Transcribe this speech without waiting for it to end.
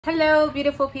Hello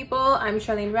beautiful people, I'm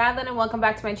Sharlene Radlein and welcome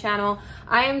back to my channel.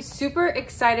 I am super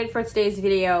excited for today's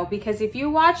video because if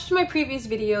you watched my previous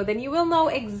video then you will know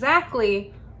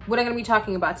exactly what I'm going to be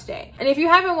talking about today. And if you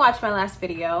haven't watched my last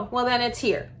video, well then it's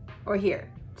here or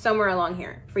here, somewhere along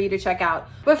here for you to check out.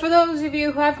 But for those of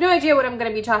you who have no idea what I'm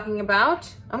going to be talking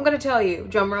about, I'm going to tell you,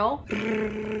 drum roll.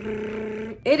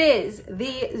 It is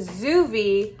the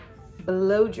Zuvi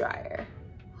blow dryer.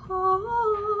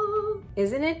 Oh,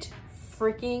 isn't it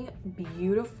freaking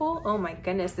beautiful? Oh my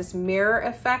goodness, this mirror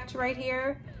effect right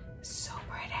here, so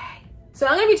pretty. So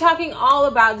I'm gonna be talking all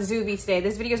about Zuvi today.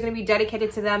 This video is gonna be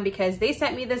dedicated to them because they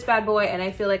sent me this bad boy and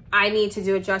I feel like I need to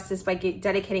do it justice by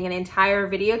dedicating an entire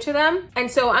video to them.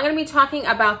 And so I'm gonna be talking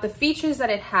about the features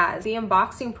that it has, the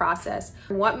unboxing process,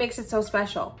 what makes it so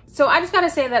special. So I just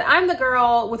gotta say that I'm the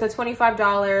girl with a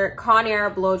 $25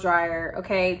 Conair blow dryer,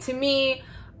 okay? To me,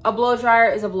 a blow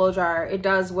dryer is a blow dryer. It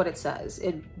does what it says.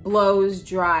 It blows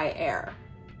dry air.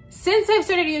 Since I've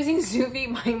started using Zuvi,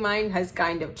 my mind has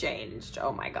kind of changed.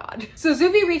 Oh my God. So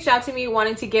Zuvi reached out to me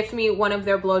wanting to gift me one of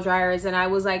their blow dryers and I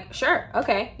was like, sure,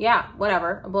 okay, yeah,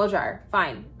 whatever, a blow dryer,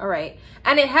 fine, all right.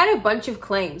 And it had a bunch of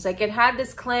claims. Like it had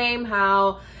this claim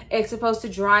how it's supposed to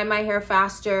dry my hair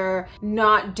faster,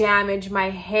 not damage my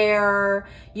hair,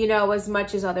 you know, as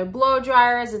much as other blow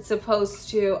dryers. It's supposed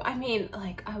to, I mean,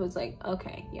 like, I was like,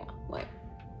 okay, yeah, like,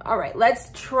 all right,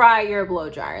 let's try your blow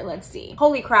dryer. Let's see.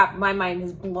 Holy crap, my mind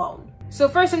is blown. So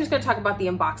first, I'm just gonna talk about the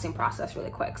unboxing process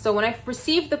really quick. So when I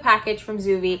received the package from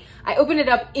Zuvi, I opened it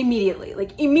up immediately,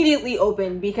 like immediately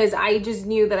opened, because I just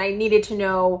knew that I needed to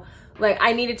know, like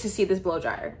I needed to see this blow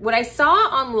dryer. What I saw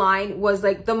online was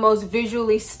like the most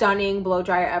visually stunning blow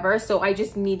dryer ever. So I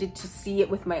just needed to see it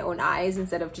with my own eyes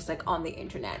instead of just like on the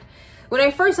internet. When I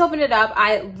first opened it up,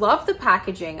 I loved the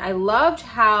packaging. I loved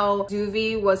how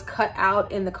Zuvi was cut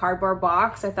out in the cardboard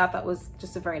box. I thought that was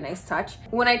just a very nice touch.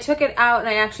 When I took it out and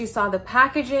I actually saw the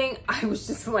packaging, I was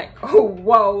just like, oh,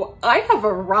 whoa, I have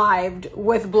arrived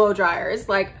with blow dryers.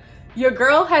 Like, your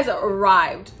girl has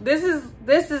arrived.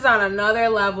 This is on another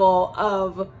level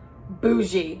of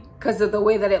bougie because of the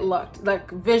way that it looked,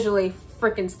 like visually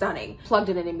freaking stunning. Plugged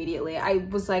it in immediately. I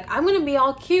was like, I'm gonna be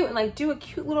all cute and like do a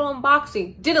cute little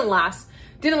unboxing. Didn't last.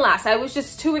 I was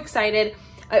just too excited.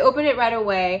 I opened it right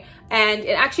away and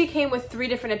it actually came with 3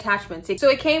 different attachments. So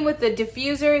it came with the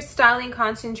diffuser, styling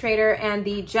concentrator, and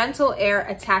the gentle air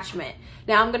attachment.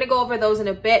 Now I'm gonna go over those in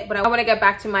a bit, but I wanna get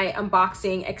back to my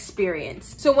unboxing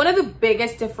experience. So one of the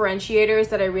biggest differentiators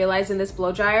that I realized in this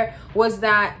blow dryer was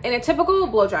that in a typical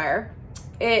blow dryer,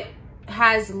 it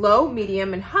has low,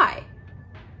 medium, and high.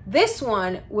 This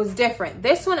one was different.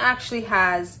 This one actually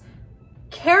has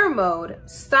care mode,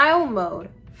 style mode,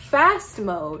 fast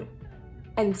mode,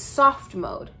 and soft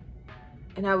mode.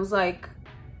 And I was like,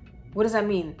 what does that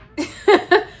mean?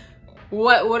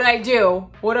 What do I do?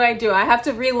 What do I do? I have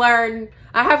to relearn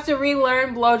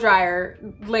blow dryer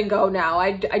lingo now.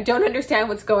 I don't understand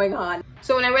what's going on.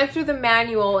 So when I read through the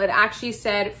manual, it actually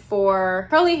said for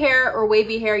curly hair or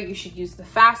wavy hair, you should use the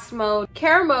fast mode.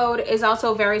 Care mode is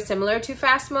also very similar to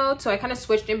fast mode. So I kind of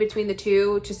switched in between the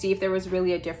two to see if there was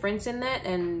really a difference in it.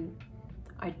 And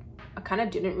I kind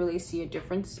of didn't really see a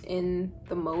difference in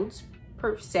the modes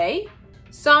per se.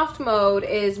 Soft mode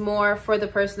is more for the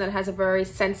person that has a very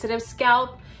sensitive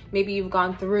scalp. Maybe you've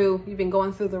been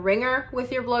going through the ringer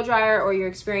with your blow dryer or your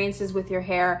experiences with your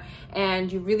hair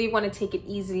and you really want to take it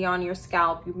easy on your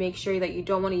scalp. You make sure that you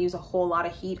don't want to use a whole lot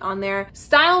of heat on there.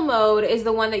 Style mode is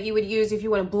the one that you would use if you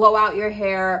want to blow out your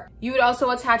hair. You would also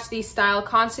attach the style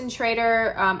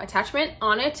concentrator attachment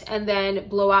on it and then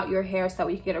blow out your hair so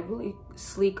that you can get a really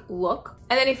sleek look.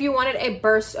 And then if you wanted a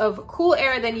burst of cool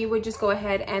air, then you would just go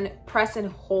ahead and press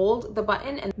and hold the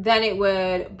button and then it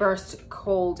would burst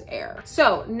cold air.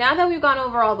 So now that we've gone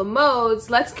over all the modes,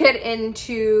 let's get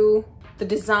into the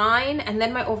design and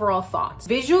then my overall thoughts.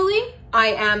 Visually, I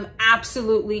am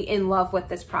absolutely in love with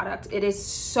this product. It is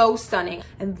so stunning.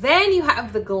 And then you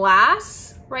have the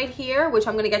glass right here, which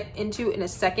I'm gonna get into in a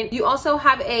second. You also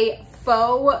have a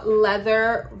faux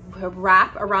leather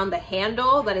wrap around the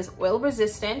handle that is oil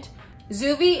resistant.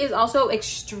 Zuvi is also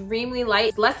extremely light,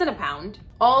 it's less than a pound.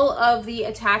 All of the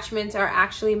attachments are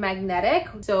actually magnetic.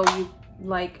 So you,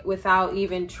 like, without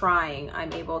even trying,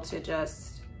 I'm able to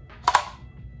just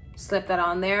slip that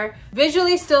on there.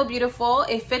 Visually still beautiful.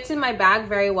 It fits in my bag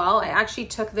very well. I actually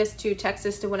took this to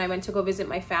Texas when I went to go visit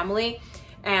my family.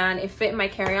 and it fit in my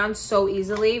carry-on so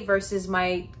easily versus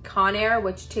my Conair,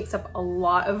 which takes up a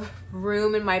lot of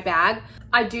room in my bag.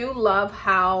 I do love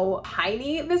how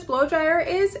tiny this blow dryer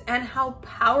is and how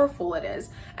powerful it is.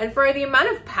 And for the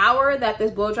amount of power that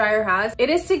this blow dryer has, it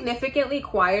is significantly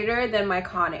quieter than my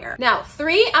Conair. Now,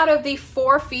 3 out of the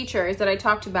 4 features that I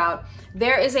talked about,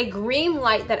 there is a green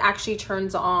light that actually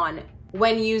turns on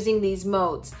when using these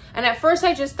modes. And at first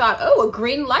I just thought, oh, a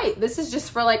green light, this is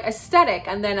just for like aesthetic.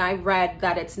 And then I read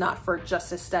that it's not for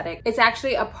just aesthetic. It's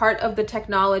actually a part of the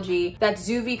technology that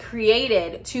Zuvi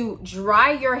created to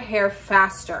dry your hair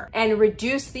faster and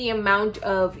reduce the amount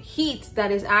of heat that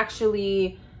is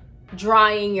actually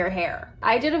drying your hair.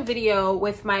 I did a video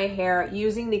with my hair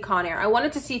using the Conair. I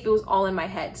wanted to see if it was all in my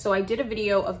head. So I did a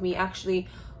video of me actually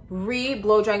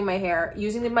blow drying my hair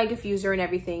using my diffuser and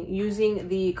everything using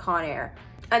the Conair.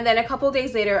 And then a couple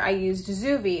days later I used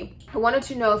Zuvi. I wanted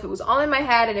to know if it was all in my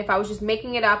head and if I was just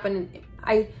making it up, and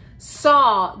I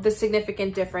saw the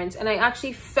significant difference, and I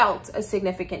actually felt a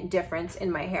significant difference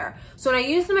in my hair. So when I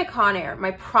used my Conair,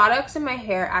 my products in my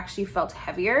hair actually felt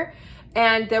heavier,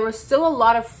 and there was still a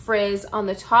lot of frizz on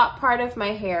the top part of my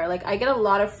hair. Like I get a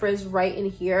lot of frizz right in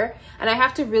here, and I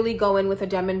have to really go in with a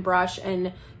Demon brush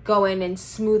and go in and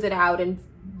smooth it out and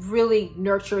really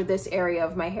nurture this area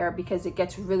of my hair because it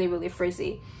gets really, really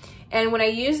frizzy. And when I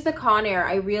used the Conair,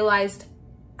 I realized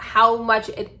how much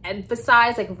it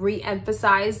emphasized, like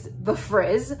re-emphasized the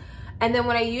frizz. And then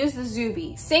when I used the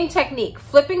Zuvi, same technique,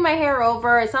 flipping my hair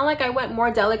over. It's not like I went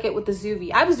more delicate with the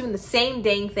Zuvi. I was doing the same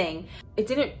dang thing. It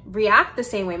didn't react the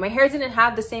same way. My hair didn't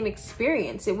have the same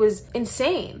experience. It was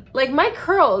insane. Like my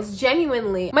curls,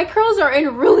 genuinely, my curls are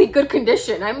in really good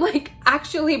condition. I'm like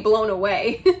actually blown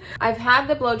away. I've had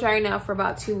the blow dryer now for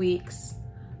about 2 weeks.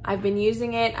 I've been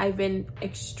using it. I've been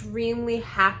extremely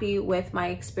happy with my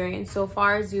experience so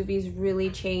far. Zuvi's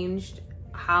really changed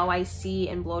how I see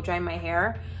and blow dry my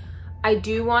hair. I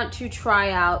do want to try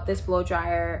out this blow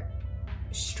dryer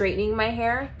straightening my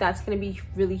hair. That's gonna be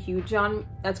really huge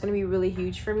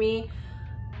for me.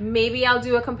 Maybe I'll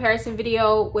do a comparison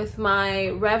video with my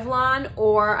Revlon,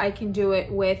 or I can do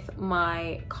it with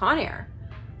my Conair.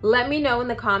 Let me know in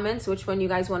the comments which one you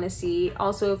guys want to see.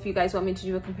 Also, if you guys want me to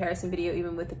do a comparison video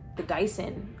even with the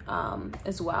Dyson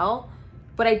as well.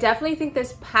 But I definitely think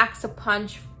this packs a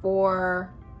punch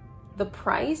for the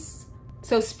price.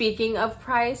 So speaking of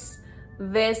price,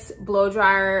 this blow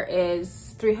dryer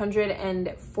is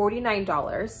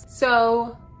 $349.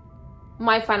 So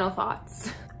my final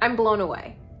thoughts. I'm blown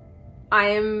away. I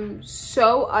am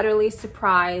so utterly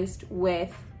surprised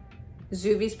with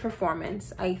Zuvi's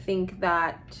performance. I think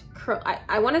that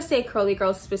I want to say curly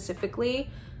girls specifically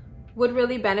would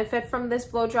really benefit from this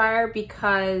blow dryer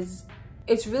because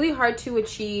it's really hard to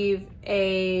achieve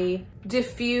a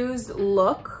diffuse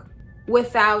look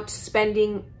without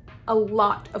spending a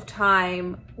lot of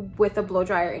time with a blow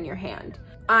dryer in your hand.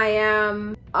 I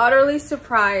am utterly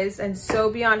surprised and so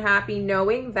beyond happy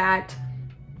knowing that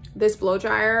this blow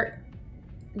dryer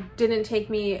didn't take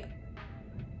me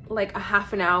like a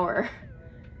half an hour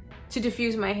to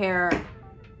diffuse my hair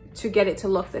to get it to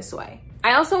look this way.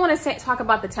 I also want to talk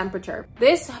about the temperature.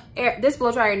 This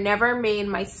blow dryer never made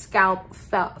my scalp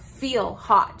feel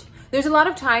hot. There's a lot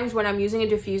of times when I'm using a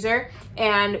diffuser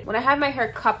and when I have my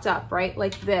hair cupped up, right,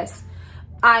 like this,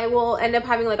 I will end up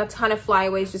having like a ton of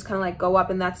flyaways just kind of like go up,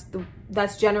 and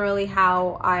that's generally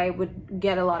how I would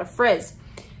get a lot of frizz.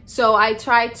 So I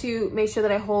try to make sure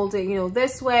that I hold it, you know,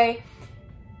 this way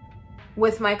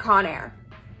with my Conair.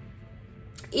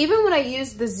 Even when I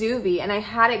used the Zuvi and I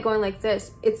had it going like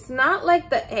this, it's not like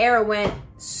the air went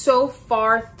so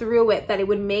far through it that it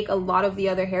would make a lot of the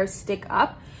other hair stick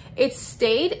up. It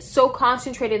stayed so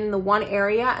concentrated in the one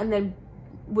area and then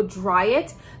would dry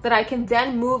it that I can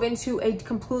then move into a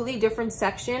completely different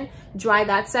section, dry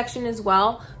that section as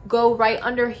well, go right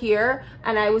under here,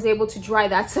 and I was able to dry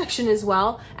that section as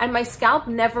well. And my scalp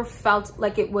never felt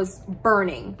like it was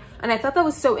burning. And I thought that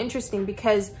was so interesting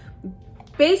because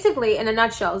basically, in a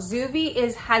nutshell,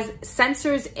 Zuvi has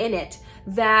sensors in it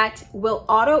that will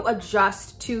auto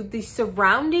adjust to the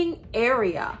surrounding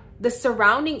area, the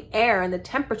surrounding air and the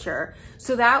temperature.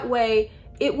 So that way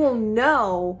it will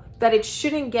know that it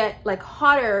shouldn't get like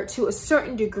hotter to a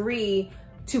certain degree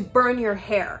to burn your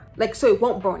hair. Like, so it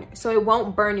won't burn it. So it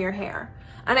won't burn your hair.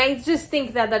 And I just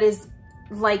think that that is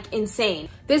like insane.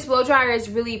 This blow dryer is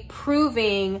really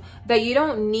proving that you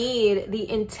don't need the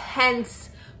intense,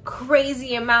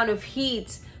 crazy amount of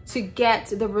heat to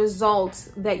get the results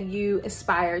that you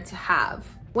aspire to have.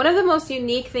 One of the most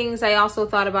unique things I also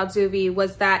thought about Zuvi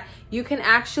was that you can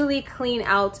actually clean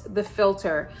out the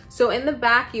filter. So in the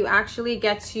back, you actually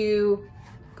get to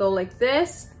go like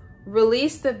this,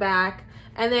 release the back,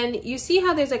 and then you see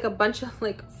how there's like a bunch of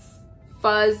like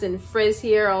fuzz and frizz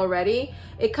here already.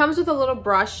 It comes with a little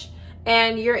brush,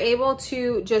 and you're able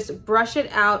to just brush it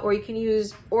out, or you can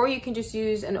just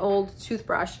use an old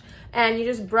toothbrush, and you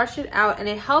just brush it out, and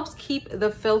it helps keep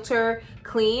the filter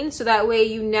clean, so that way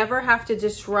you never have to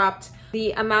disrupt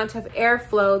the amount of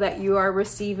airflow that you are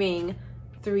receiving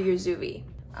through your Zuvi.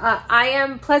 I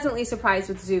am pleasantly surprised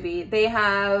with Zuvi. They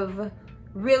have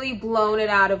really blown it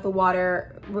out of the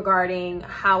water regarding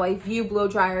how I view blow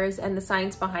dryers and the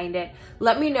science behind it.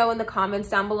 Let me know in the comments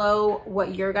down below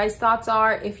what your guys' thoughts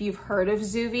are, if you've heard of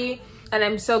Zuvi. And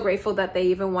I'm so grateful that they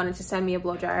even wanted to send me a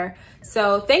blow dryer.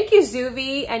 So thank you,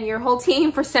 Zuvi, and your whole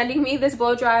team for sending me this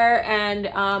blow dryer and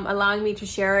allowing me to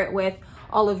share it with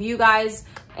all of you guys.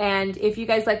 And if you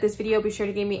guys like this video, be sure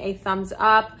to give me a thumbs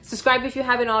up. Subscribe if you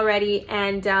haven't already,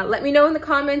 and let me know in the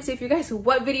comments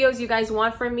what videos you guys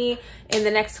want from me in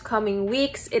the next coming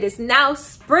weeks. It is now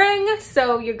spring,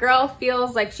 so your girl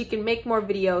feels like she can make more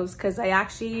videos because I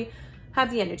actually have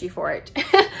the energy for it.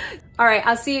 All right,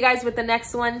 I'll see you guys with the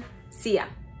next one. See ya.